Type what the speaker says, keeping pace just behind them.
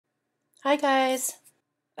Hi guys!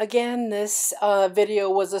 Again, this video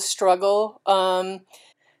was a struggle.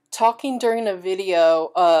 Talking during a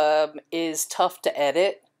video is tough to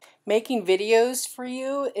edit. Making videos for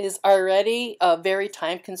you is already a very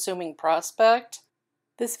time-consuming prospect.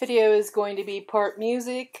 This video is going to be part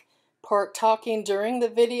music, part talking during the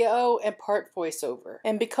video, and part voiceover.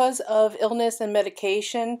 And because of illness and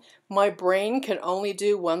medication, my brain can only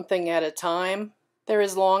do one thing at a time. There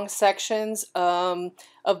is long sections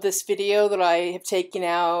of this video that I have taken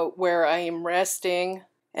out where I am resting.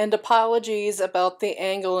 And apologies about the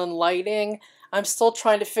angle and lighting. I'm still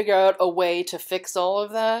trying to figure out a way to fix all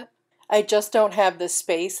of that. I just don't have the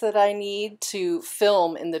space that I need to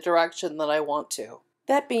film in the direction that I want to.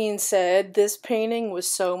 That being said, this painting was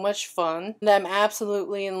so much fun and I'm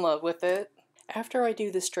absolutely in love with it. After I do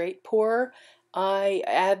the straight pour, I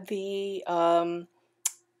add the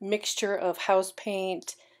mixture of house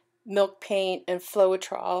paint, milk paint, and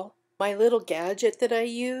Floetrol. My little gadget that I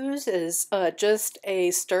use is just a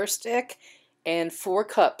stir stick and 4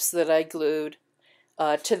 cups that I glued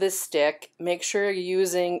to this stick. Make sure you're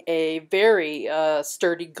using a very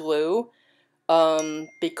sturdy glue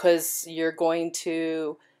because you're going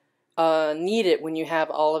to need it when you have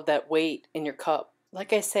all of that weight in your cup.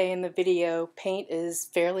 Like I say in the video, paint is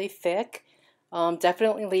fairly thick.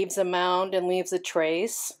 Definitely leaves a mound and leaves a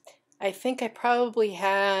trace. I think I probably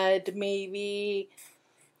had maybe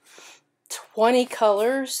 20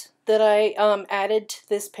 colors that I added to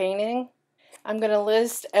this painting. I'm going to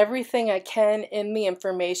list everything I can in the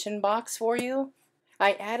information box for you.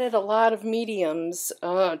 I added a lot of mediums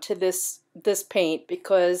to this paint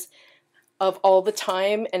because of all the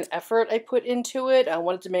time and effort I put into it. I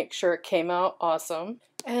wanted to make sure it came out awesome.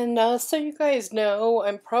 And so you guys know,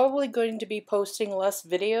 I'm probably going to be posting less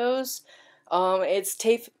videos. It's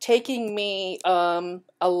taking me a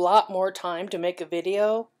lot more time to make a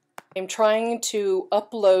video. I'm trying to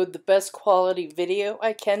upload the best quality video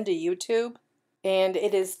I can to YouTube, and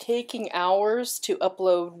it is taking hours to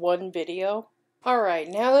upload one video. Alright,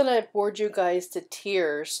 now that I've bored you guys to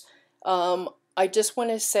tears, I just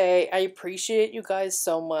want to say I appreciate you guys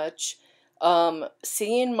so much.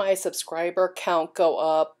 Seeing my subscriber count go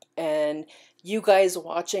up and you guys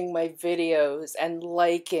watching my videos and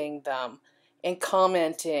liking them and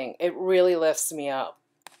commenting, it really lifts me up.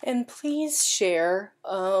 And please share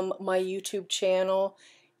my YouTube channel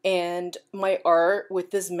and my art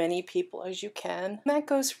with as many people as you can. And that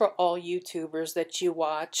goes for all YouTubers that you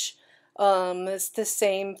watch. It's the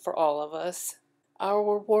same for all of us.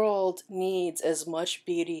 Our world needs as much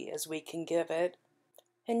beauty as we can give it.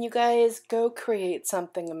 And you guys, go create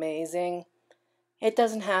something amazing. It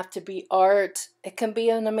doesn't have to be art. It can be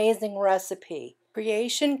an amazing recipe.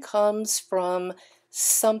 Creation comes from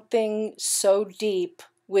something so deep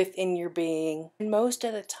within your being. And most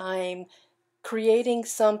of the time, creating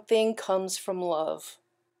something comes from love.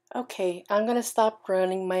 Okay, I'm going to stop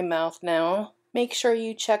running my mouth now. Make sure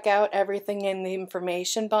you check out everything in the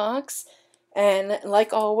information box. And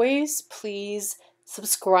like always, please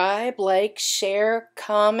subscribe, like, share,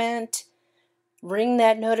 comment, ring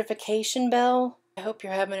that notification bell. I hope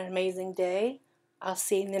you're having an amazing day. I'll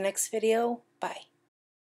see you in the next video. Bye.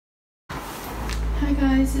 Hi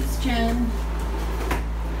guys, it's Jen.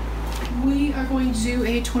 We are going to do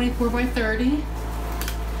a 24 by 30.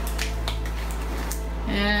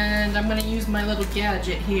 And I'm going to use my little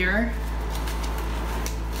gadget here.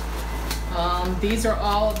 These are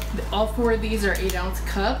all 4 of these are 8-ounce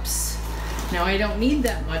cups. Now I don't need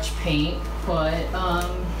that much paint, but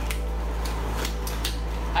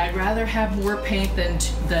I'd rather have more paint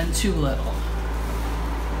than too little.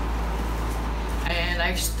 And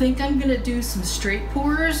I think I'm gonna do some straight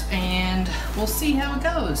pours and we'll see how it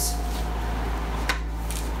goes.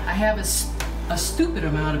 I have a stupid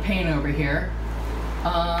amount of paint over here.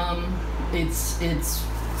 It's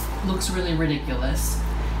looks really ridiculous.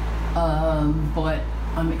 But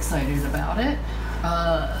I'm excited about it.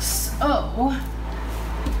 So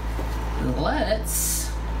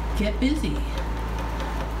let's get busy.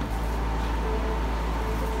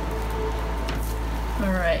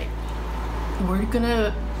 All right,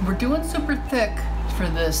 we're doing super thick for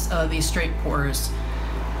this these straight pours.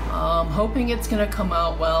 Hoping it's gonna come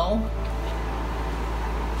out well.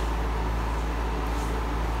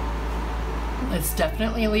 It's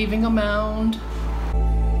definitely leaving a mound.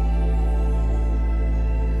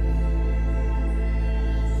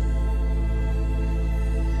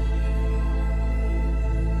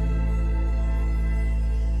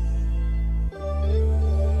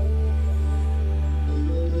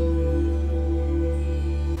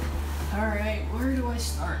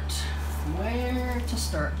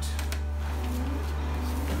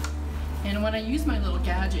 And when I use my little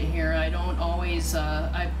gadget here, I don't always,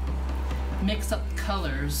 I mix up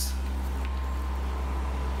colors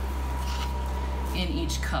in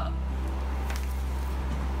each cup.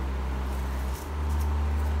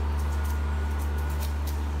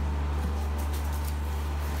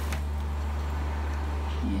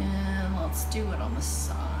 And let's do it on the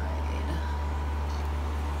side.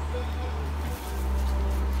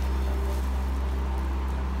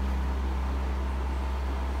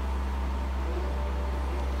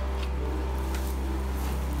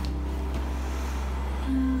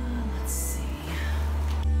 Let's see.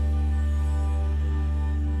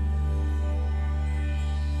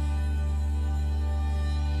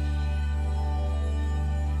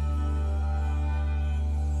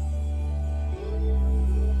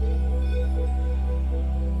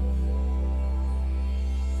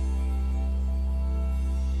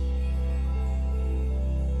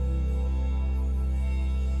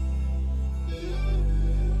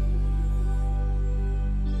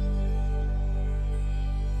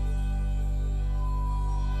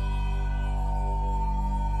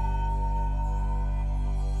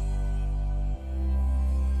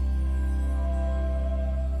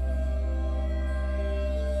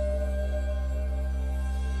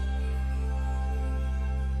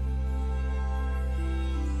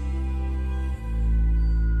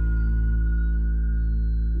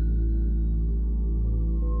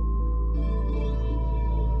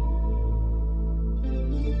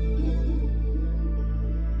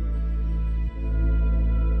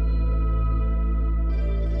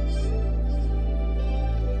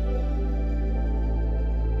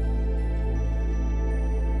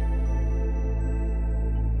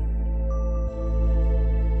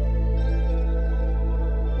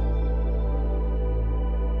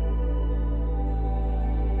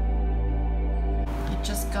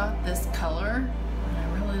 Got this color